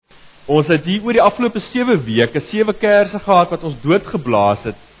Ons het hier oor die afgelope 7 weke 7 kersse gehad wat ons doodgeblaas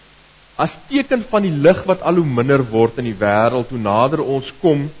het, as teken van die lig wat al hoe minder word in die wêreld, hoe nader ons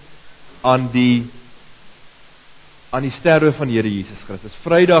kom aan die sterwe van die Here Jesus Christus.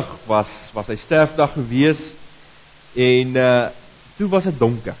 Vrydag was sy sterfdag gewees, en toe was dit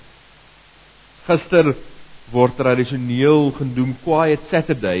donker. Gister word tradisioneel genoem Quiet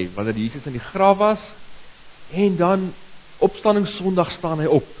Saturday, wanneer Jesus in die graf was, en dan opstandingssondag staan hy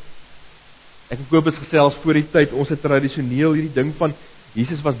op. Ek en Kobus gesels voor die tyd, ons het tradisioneel hierdie ding van,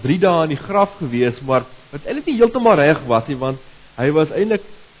 Jesus was 3 dae in die graf gewees, maar wat eintlik nie heeltemal reg was nie, want hy was eintlik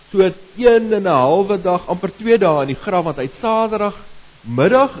so 1,5 dag, amper 2 dae in die graf, want hy het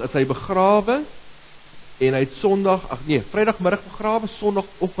Saterdagmiddag is hy begrawe, en hy het Vrydagmiddag begrawe,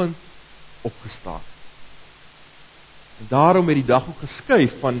 Sondagoggend opgestaan. En daarom het die dag ook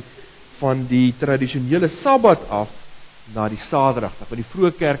geskuif van die tradisionele Sabbat af na die Saterdagdag, want die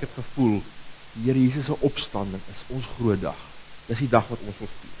vroeë kerk het gevoel, die Here Jesus se opstanding is ons groot dag. Dis die dag wat ons wil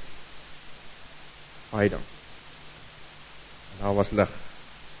vier. Baie dank. En daar was lig.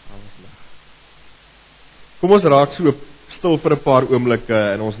 Kom ons raak so stil vir 'n paar oomblikke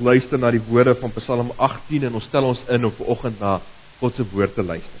en ons luister na die woorde van Psalm 18 en ons stel ons in om vanoggend na God se woord te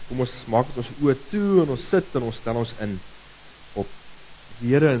luister. Kom ons maak dit ons oë toe en ons sit en ons stel ons in op die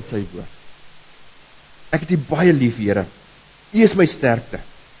Here en sy woord. Ek het U baie lief, Here. U is my sterkte.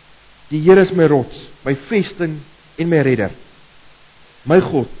 Die Here is my rots, my vesting en my redder. My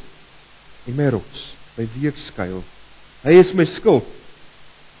God en my rots, by wie ek skuil. Hy is my skild,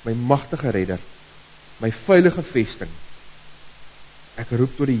 my magtige redder, my veilige vesting. Ek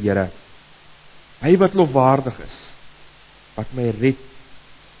roep tot die Here, hy wat lofwaardig is, wat my red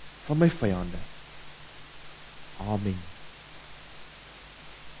van my vyande. Amen.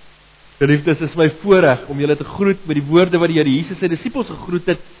 Geliefdes, dit is my voorreg om julle te groet met die woorde wat die Here Jesus sy disippels gegroet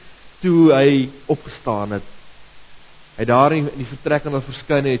het toe hy opgestaan het. Hy daar in die vertrek aan hulle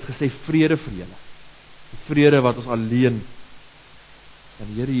verskyn en het gesê, vrede vir julle. Die vrede wat ons alleen van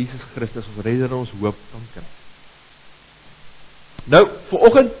die Here Jesus Christus, ons redder en ons hoop kan kry. Nou,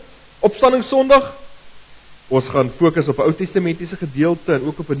 vanoggend, opstandingssondag, ons gaan fokus op 'n Ou Testamentiese gedeelte en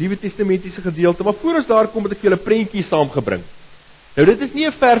ook op 'n Nuwe Testamentiese gedeelte, maar voor ons daar kom het ek vir julle 'n prentjie saamgebring. Nou, dit is nie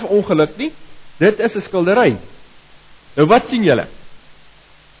 'n verfongeluk nie, dit is 'n skildery. Nou, wat sien julle?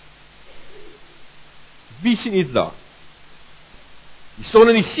 Wie sien iets daar? Die son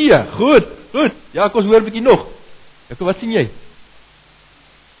en die see, goed. Ja, kom ons hoor 'n bietjie nog. Wat sien jy?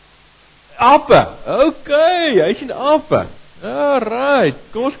 Ape, okay, hy sien ape. Alright,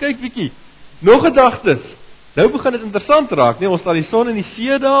 kom ons kyk bietjie. Nog gedagtes. Nou begin dit interessant raak, nee, ons staan die son en die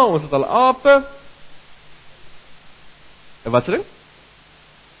see daar, ons het al ape. En wat sê ding?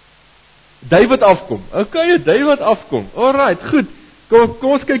 Duif wat afkom. Okay, 'n duif wat afkom. Alright, goed. Kom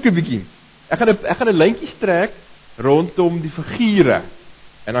ons kyk 'n bietjie. Ek gaan 'n lyntjie trek rondom die figure.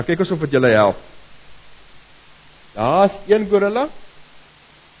 En dan kyk ons of dit julle help. Daar's een gorilla.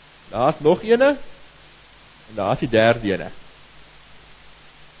 Daar's nog eene. En daar's die derde ene.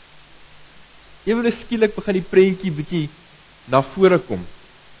 Ewe skielik begin die prentjie bietjie na vore kom.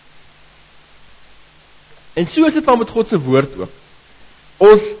 En so is dit dan met God se woord ook.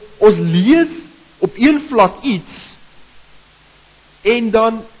 Ons lees op een vlak iets en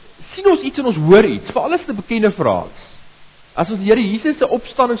dan sien ons iets en ons hoor iets, veral as dit 'n bekende verhaal is. As ons die Here Jesus se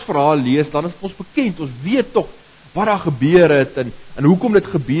opstandingsverhaal lees, dan is ons bekend, ons weet tog wat daar gebeur het en hoekom dit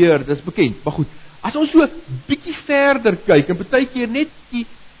gebeur, dit is bekend. Maar goed, as ons so bietjie verder kyk en partykeer net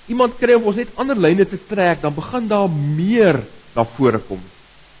iemand kry om ons net ander lyne te trek, dan begin daar meer na vore kom.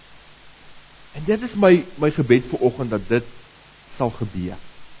 En dit is my gebed vir oggend dat dit sal gebeur.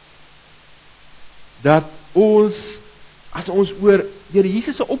 Dat ons, as ons oor Here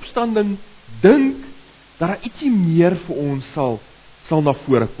Jesus se opstanding dink, dat daar ietsie meer vir ons sal na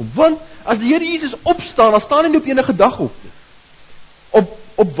vore kom. Want as die Here Jesus opstaan, dan staan hy nie op enige dag op nie.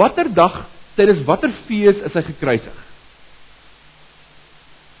 Op watter dag, tydens watter fees is hy gekruisig?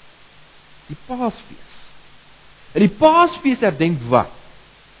 Die Paasfees. En die Paasfees herdenk wat?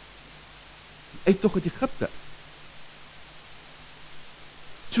 Die uittog uit Egipte.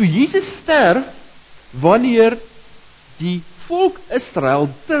 So Jesus sterf wanneer die volk Israel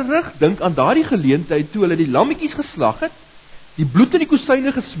terugdink aan daardie geleentheid toe hulle die lammetjies geslag het, die bloed in die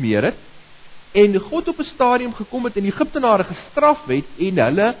kusyne gesmeer het, en God op 'n stadium gekom het en die Egiptenare gestraf het en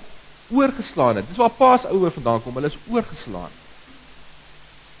hulle oorgeslaan het. Dis waar Paasouer vandaan kom, hulle is oorgeslaan.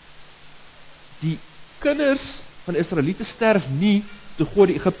 Die kinders van Israeliete sterf nie toe God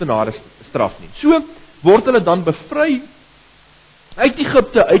die Egiptenare straf nie. So word hulle dan bevry uit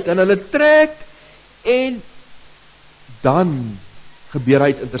Egipte uit en hulle trek en dan gebeur daar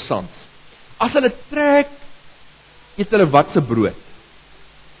iets interessants. As hulle trek, eet hulle wat se brood?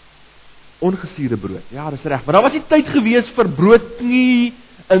 Ongesuurde brood. Ja, dis reg. Maar daar was nie tyd gewees vir broodknie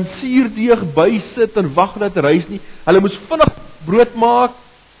in suurdeeg bysit en wag dat dit rys nie. Hulle moes vinnig brood maak,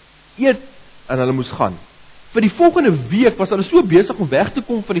 eet en hulle moes gaan. Vir die volgende week was hulle so besig om weg te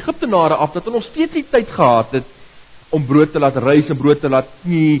kom van die Egiptenare af dat hulle nog steeds nie tyd gehad het om brood te laat rys en brood te laat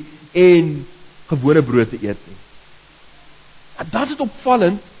knie en gewone brood te eet nie. En dan is dit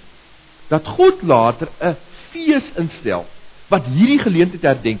opvallend dat God later 'n fees instel wat hierdie geleentheid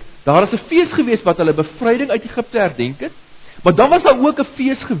herdenk. Daar is 'n fees gewees wat hulle bevryding uit Egipte herdenk het, maar dan was daar ook 'n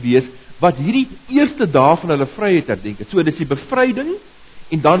fees gewees wat hierdie eerste dae van hulle vryheid herdenk het. So dis die bevryding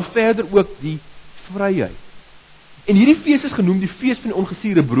en dan verder ook die vryheid. En hierdie fees is genoem die fees van die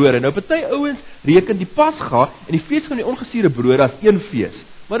ongesuurde brode. Nou party ouens reken die Pasga en die fees van die ongesuurde brode as een fees,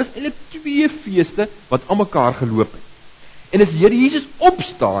 maar dis eintlik twee feeste wat aan mekaar geloop het. En as die Here Jesus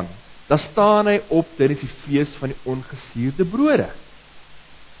opstaan, dan staan hy op tydens die fees van die ongesuurde brode.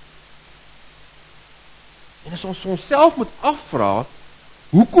 En as ons onsself moet afvra,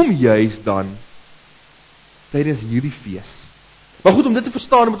 hoekom juis dan tydens hierdie fees? Maar goed, om dit te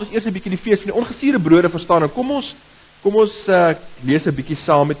verstaan, moet ons eers 'n bietjie die fees van die ongesuurde brode verstaan. En kom ons lees 'n bietjie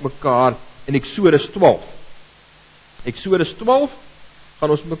saam met mekaar in Eksodus 12. Eksodus 12 gaan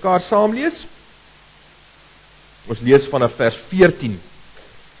ons met mekaar saam lees. Ons lees vanaf vers 14.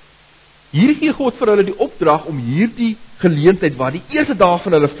 Hier gee God vir hulle die opdrag om hierdie geleentheid waar die eerste dag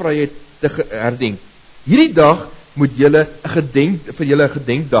van hulle vryheid te herdenk. Hierdie dag moet julle 'n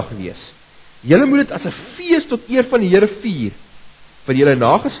gedenkdag wees. Julle moet dit as 'n fees tot eer van die Here vier. Vir julle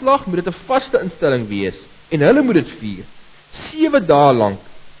nageslag moet dit 'n vaste instelling wees en hulle moet dit vier. 7 dae lank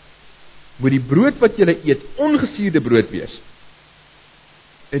moet die brood wat julle eet ongesuurde brood wees.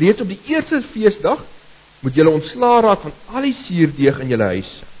 Reeds op die eerste feesdag moet julle ontslaa raak van al die suurdeeg in julle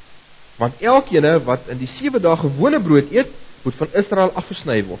huise. Want elkeen wat in die 7 dae gewone brood eet, moet van Israel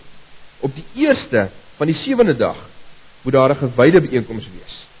afgesny word. Op die eerste van die 7de dag moet daar 'n gewyde byeenkoms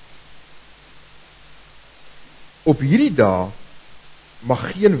wees. Op hierdie dae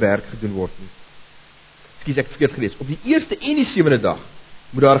mag geen werk gedoen word nie. Ekskuus, ek het verkeerd gelees. Op die eerste en die 7de dag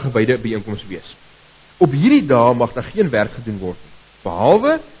moet daar 'n gewyde byeenkoms wees. Op hierdie dae mag daar geen werk gedoen word nie,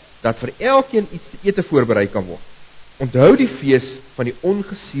 behalwe dat vir elkeen iets te ete voorberei kan word. Onthou die fees van die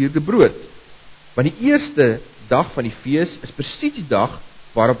ongesuurde brood, want die eerste dag van die fees is presies die dag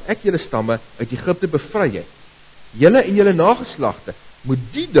waarop ek julle stamme uit Egipte bevry het. Julle en julle nageslagte moet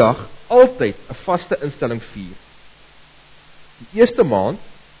die dag altyd 'n vaste instelling vier. In die eerste maand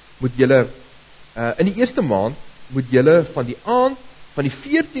moet julle van die aand van die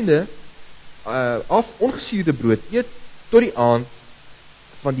 14de af ongesuurde brood eet tot die aand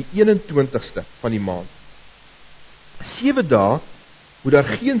van die 21ste van die maand. 7 dae moet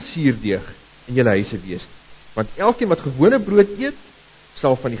daar geen suurdeeg in julle huise wees, want elkeen wat gewone brood eet,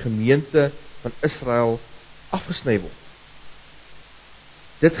 sal van die gemeente van Israel afgesny word.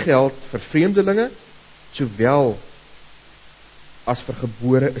 Dit geld vir vreemdelinge, sowel as vir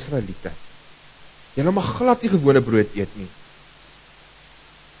gebore Israeliete. Julle mag glad nie gewone brood eet nie.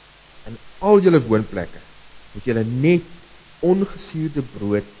 In al julle woonplekke moet julle net ongesuurde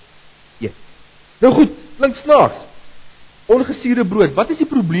brood eet. Nou goed, klink snaaks. Ongesuurde brood, wat is die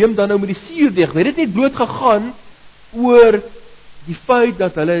probleem dan nou met die suurdeeg? Het dit net bloot gegaan oor die feit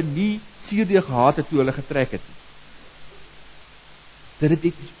dat hulle nie suurdeeg gehad het toe hulle getrek het nie? Dit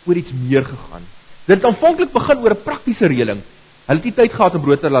het oor iets meer gegaan. Dit het aanvanklik begin oor 'n praktiese reëling. Hulle het nie tyd gehad om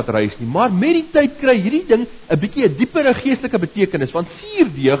brood te laat rys nie, maar met die tyd kry hierdie ding 'n bietjie 'n dieper geestelike betekenis, want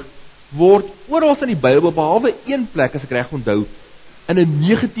suurdeeg word oral in die Bybel, behalwe een plek as ek reg onthou, in 'n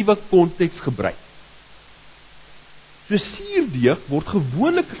negatiewe konteks gebruik. So suurdeeg word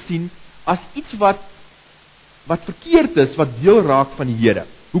gewoonlik gesien as iets wat verkeerd is, wat deel raak van die Here.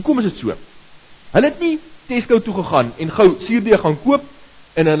 Hoekom is dit so? Hulle het nie Tesco toe gegaan en gou suurdeeg gaan koop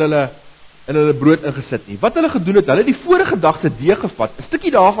en hulle brood ingesit nie. Wat hulle gedoen het, hulle het die vorige dag se deeg gevat, 'n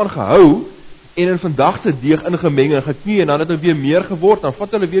stukkie daarvan gehou en in vandag se deeg ingemeng en geknie en dan het dit weer meer geword, dan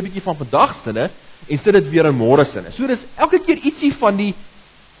vat hulle weer 'n bietjie van vandag sinne en sit dit weer in môre sinne. So dis elke keer ietsie van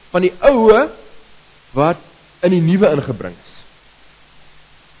die oue wat in die nuwe ingebring is.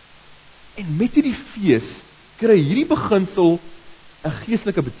 En met hierdie fees kry hierdie beginsel 'n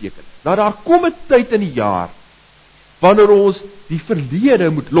geestelike betekenis. Nou daar kom 'n tyd in die jaar wanneer ons die verlede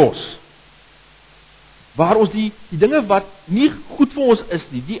moet los. Waar ons die dinge wat nie goed vir ons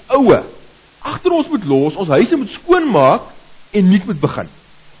is nie, die oue agter ons moet los, ons huise moet skoonmaak en nuut moet begin.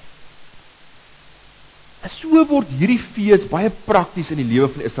 En so word hierdie fees baie prakties in die lewe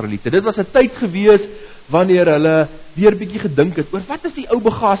van die Israeliete. Dit was 'n tyd gewees wanneer hulle weer bietjie gedink het oor wat is die ou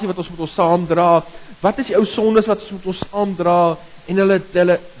bagasie wat ons met ons saamdra, wat is die ou sondes wat ons met ons saamdra, en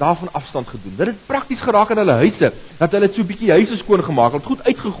hulle daarvan afstand gedoen. Dit het prakties geraak in hulle huise, dat hulle het so bietjie huise skoon gemaak, het goed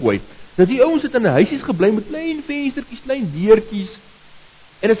uitgegooi, dat die ouens het in huisies gebly met klein venstertjies, klein deurtjies,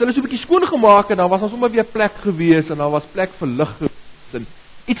 en as hulle so bietjie skoon gemaak het, dan was daar sommer weer plek gewees, en dan was plek vir lig gewees, en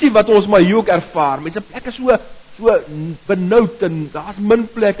ietsie wat ons maar hier ook ervaar, mense plek is so benoud, en daar is min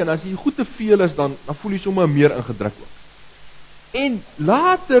plek, en as jy goed te veel is, dan voel jy sommer meer ingedruk ook. En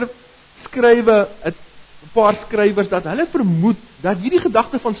later skrywe 'n paar skrywers dat hulle vermoed dat hierdie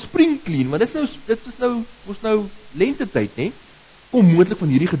gedagte van spring clean, want dit is nou lentetyd, hè, kom moontlik van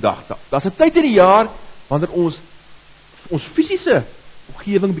hierdie gedagte. Daar's 'n tyd in die jaar wanneer ons fisiese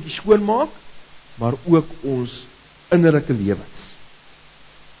omgewing bietjie skoon maak, maar ook ons innerlike lewens.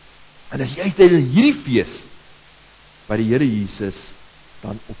 En dis juist in hierdie fees waar die Here Jesus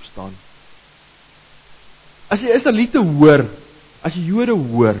dan opstaan. As jy Israeliete hoor, as jy Jode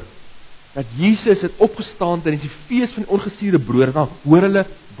hoor, dat Jesus het opgestaan tydens die fees van die ongesuurde brode, dan hoor hulle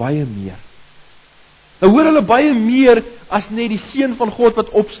baie meer. Dan hoor hulle baie meer as net die Seun van God wat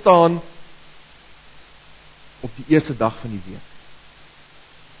opstaan op die eerste dag van die week.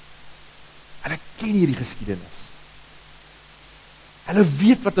 Hulle ken hierdie geskiedenis. Hulle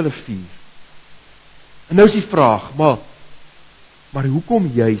weet wat hulle vier. En nou is die vraag, maar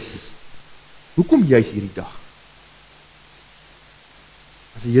hoekom juis hierdie dag?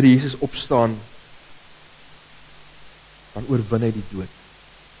 As die Here Jesus opstaan, dan oorwin hy die dood.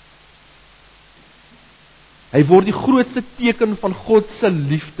 Hy word die grootste teken van God se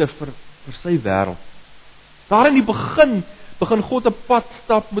liefde vir sy wêreld. Daar in die begin God 'n pad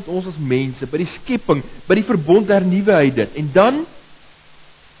stap met ons as mense, by die skepping, by die verbond hernuwe hy dit. En dan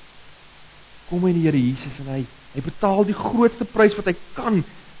kom hy die Here Jesus en hy betaal die grootste prys wat hy kan.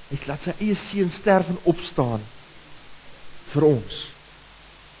 Hy laat sy eie seun sterf en opstaan vir ons.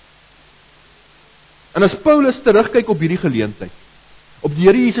 En as Paulus terugkyk op hierdie geleentheid, op die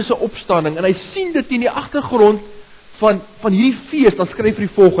Here Jesus se opstanding, en hy sien dit in die agtergrond van hierdie fees, dan skryf hy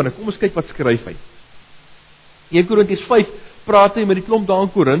die volgende. Kom ons kyk wat skryf hy. 1 Korintiërs 5 praat hy met die klomp daar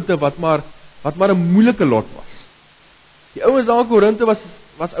in Korinte wat maar 'n moeilike lot was. Die ouens daar in Korinte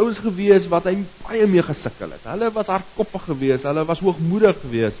was ouens gewees wat hy baie mee gesukkel het. Hulle was hardkoppig gewees, hulle was hoogmoedig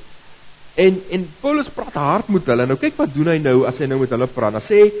gewees. En Paulus praat hard met hulle. Nou kyk wat doen hy nou as hy nou met hulle praat. Dan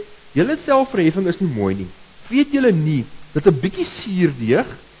sê, julle selfverheffing is nie mooi nie. Weet julle nie dat 'n bietjie suurdeeg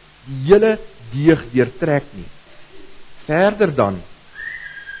die hele deeg deurtrek nie? Verder dan,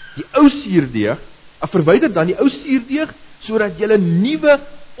 die ou suurdeeg, verwyder dan die ou suurdeeg sodat julle nuwe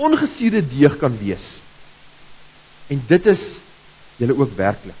ongesuurde deeg kan wees. En dit is julle ook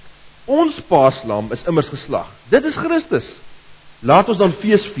werklik. Ons paaslam is immers geslag. Dit is Christus. Laat ons dan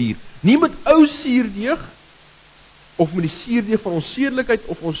fees vier, nie met ou suurdeeg of met die suurdeeg van ons sedelikheid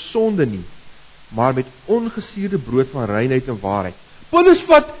of ons sonde nie, maar met ongesuurde brood van reinheid en waarheid. Paulus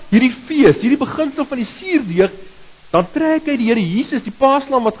vat hierdie fees, hierdie beginsel van die suurdeeg, dan trek hy die Here Jesus, die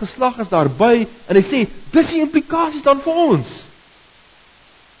paaslam wat geslag is, daarby, en hy sê, dis die implikasies dan vir ons.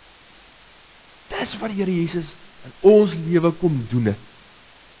 Dis wat die Here Jesus in ons lewe kom doen het.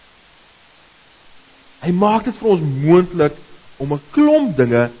 Hy maak dit vir ons moontlik om 'n klomp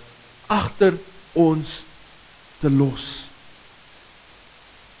dinge agter ons te los.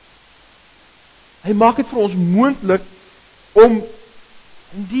 Hy maak dit vir ons moontlik om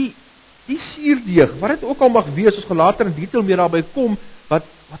die suurdeeg, wat dit ook al mag wees, ons gaan later in detail meer daarby kom, wat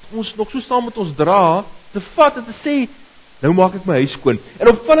ons nog so saam met ons dra, te vat en te sê, nou maak ek my huis skoon. En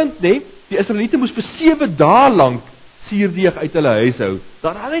opvallend, nee, die Israeliete moes vir 7 dae lank suurdeeg uit hulle huis hou.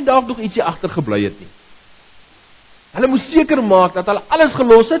 Daar had nie dalk nog ietsie agtergebly het nie. Hulle moes seker maak dat hulle alles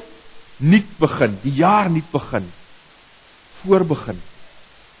gelos het, nuut begin, die jaar nuut begin, voorbegin.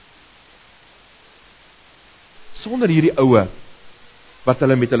 Sonder hierdie oue wat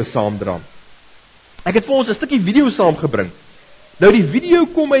hulle met hulle saamdra. Ek het vir ons 'n stukkie video saamgebring. Nou die video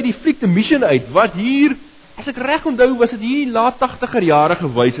kom uit die fliek The Mission uit, wat hier, as ek reg onthou, was dit hier die laat 80er jare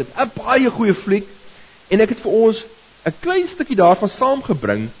gewys het. 'n baie goeie fliek. En ek het vir ons 'n klein stukkie daarvan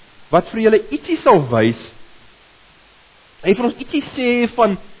saamgebring, wat vir julle ietsie sal wys. Hy vir ons ietsie sê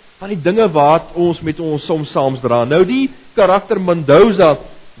van die dinge wat ons met ons soms saamdra. Nou die karakter Mendoza,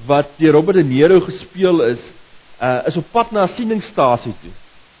 wat deur Robert De Niro gespeel is op pad na 'n sieningstasie toe.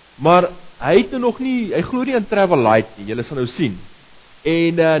 Maar hy het nog nie, hy glo nie in travel light nie, julle sal nou sien.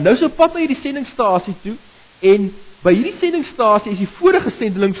 En nou is op pad na hierdie sendingstasie toe, en by hierdie sendingstasie is die vorige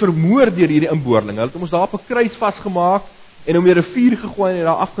sendeling vermoor deur hierdie inboorling. Hulle het hom daar op 'n kruis vasgemaak en hom in 'n rivier gegooi en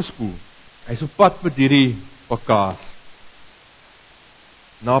daar afgespoel. Hy's op pad met hierdie pakkaas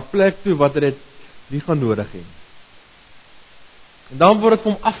na 'n plek toe wat dit nie gaan nodig hê. En dan word dit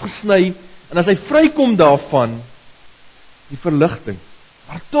vir hom afgesny, en as hy vrykom daarvan, die verligting.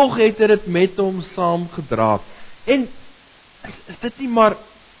 Maar tog het hy dit met hom saam gedra. En is dit nie maar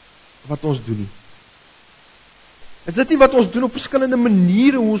wat ons doen nie? Is dit nie wat ons doen op verskillende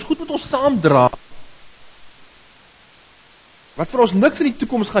maniere, hoe ons goed met ons saamdra? Wat vir ons niks in die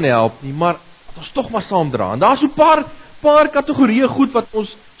toekoms gaan help nie, maar wat ons tog maar saamdra. En daar is so 'n paar kategorieë goed wat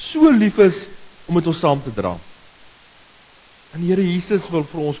ons so lief is om met ons saam te dra. En die Here Jesus wil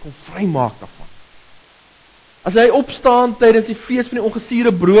vir ons kom vrymaak daarvan. As hy opstaan tydens die fees van die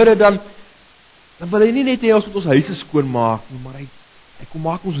ongesuurde brode, dan wil hy nie net hê ons moet ons huise skoon maak nie, maar hy kom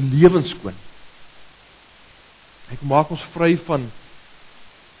maak ons lewens skoon. Hy kom maak ons vry van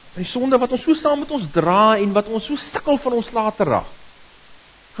die sonde wat ons so saam met ons dra en wat ons so sukkel van ons laat raak.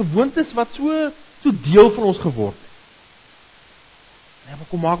 Gewoontes wat so deel van ons geword het. En hy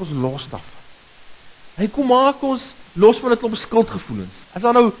kom maak ons los daarvan. Hy kom maak ons los van 'n klomp skuldgevoelens. As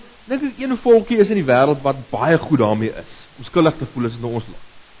daar nou, dink ek, een volkie is in die wêreld wat baie goed daarmee is, om skuldig te voel, is nou ons lot.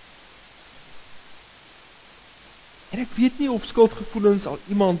 En ek weet nie of skuldgevoelens al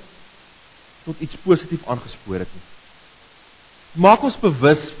iemand tot iets positief aangespoor het nie. Maak ons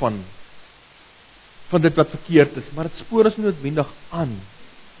bewus van dit wat verkeerd is, maar dit spoor ons nie noodwendig aan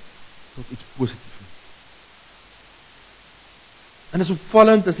tot iets positief nie. En is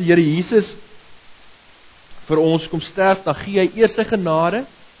opvallend as die Here Jesus vir ons kom sterf, dan gee hy eers sy genade,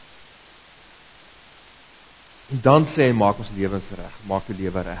 en dan sê hy, maak ons lewens reg, maak jou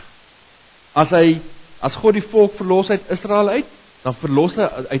lewe reg. As God die volk verlos uit Israel uit, dan verlos hy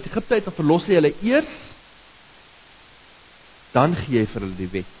uit Egipte uit, dan verlos hy hulle eers, dan gee hy vir hulle die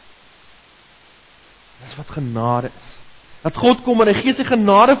wet. Dis wat genade is. Dat God kom en hy gee sy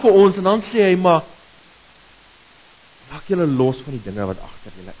genade vir ons, en dan sê hy, maar maak julle los van die dinge wat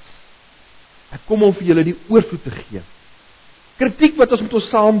agter julle is. Ek kom om vir julle die oorvloed te gee. Kritiek wat ons met ons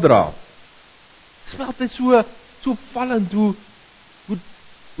saamdra. Dit is altyd so opvallend hoe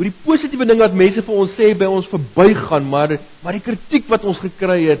die positiewe ding wat mense vir ons sê by ons verbygaan, maar die kritiek wat ons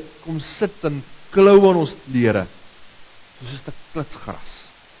gekry het, kom sit en klou aan ons klere. Soos 'n stuk klitsgras.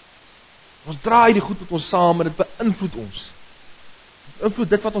 Ons draai die goed met ons saam en dit beïnvloed ons. Dit beïnvloed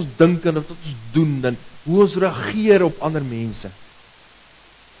dit wat ons dink en wat ons doen en hoe ons reageer op ander mense.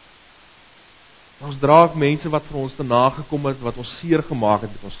 Ons dra ook mense wat vir ons te nagekom het, wat ons seer gemaak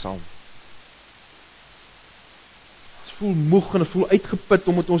het met ons saam. Ons voel moeg en ons voel uitgeput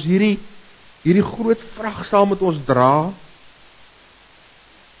omdat ons hierdie groot vrag saam met ons dra,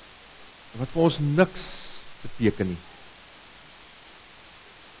 wat vir ons niks beteken nie.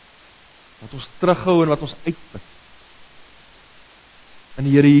 Wat ons terughou en wat ons uitput. En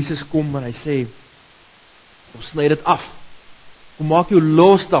die Here Jesus kom en hy sê, kom sny dit af. Kom maak jou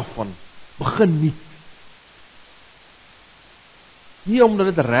los daarvan. Begin nie. Nie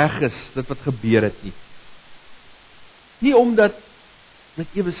omdat dit reg is, dit wat gebeur het nie. Nie omdat dit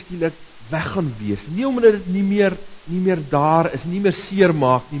ewe skielik weg gaan wees. Nie omdat dit nie meer daar is, nie meer seer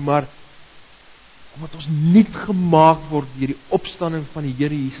maak nie, maar omdat ons nuut gemaak word deur die opstanding van die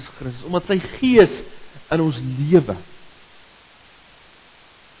Here Jesus Christus, omdat sy Gees in ons lewe.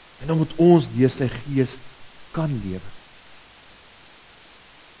 En omdat ons deur sy Gees kan lewe.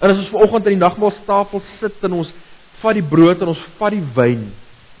 En as ons vanoggend aan die nagmaaltafel sit en ons vat die brood en ons vat die wyn,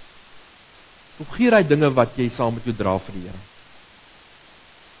 of gee daai dinge wat jy saam met jou dra vir die Here.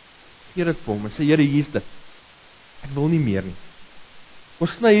 Gee dit vir hom en sê, Here, hier is dit. Ek wil nie meer nie.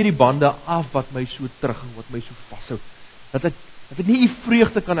 Ons sny hierdie bande af wat my so terughou, wat my so vashou. Dat ek nie u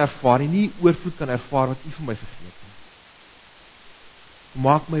vreugde kan ervaar nie oorvloed kan ervaar wat u vir my gegee het nie.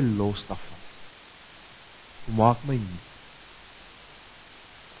 Maak my los daarvan. Maak my nie.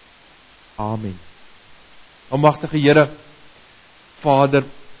 Amen. Almagtige Here, Vader,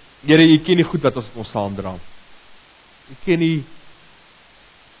 Here, u ken die goed wat ons saamdra. U ken die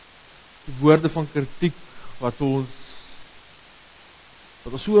woorde van kritiek wat ons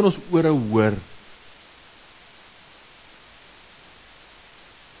so in ons ore hoor.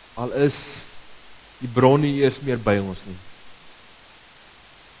 Al is die bron nie eers meer by ons nie.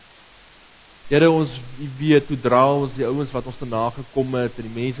 Here, ons weet hoe dra ons die ouens wat ons te nagekom het en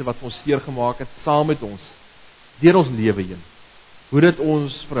die mense wat ons seer gemaak het saam met ons deur ons lewe heen. Hoe dit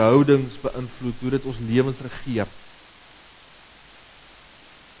ons verhoudings beïnvloed, hoe dit ons lewens regeer.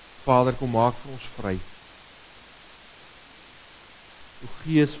 Vader, kom maak vir ons vry. O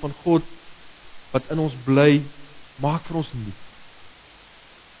Gees van God wat in ons bly, maak vir ons nuut.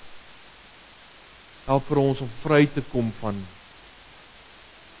 Help vir ons om vry te kom van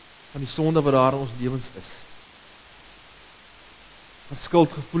die sonde wat daar in ons lewens is. Van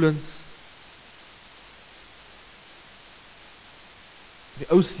skuldgevoelens. die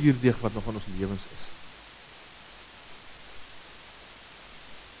ou suurdeeg wat nog in ons lewens is.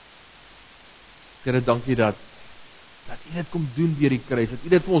 Here, dankie dat U dit kom doen deur die kruis, dat U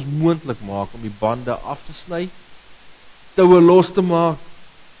dit vir ons moontlik maak om die bande af te sny, toue los te maak,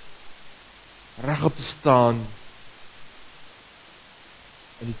 regop te staan,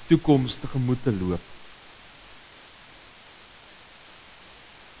 in die toekoms tegemoet te loop.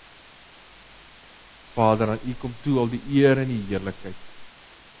 Vader, aan U kom toe al die eer en die heerlikheid,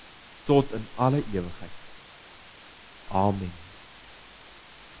 tot in alle ewigheid. Amen.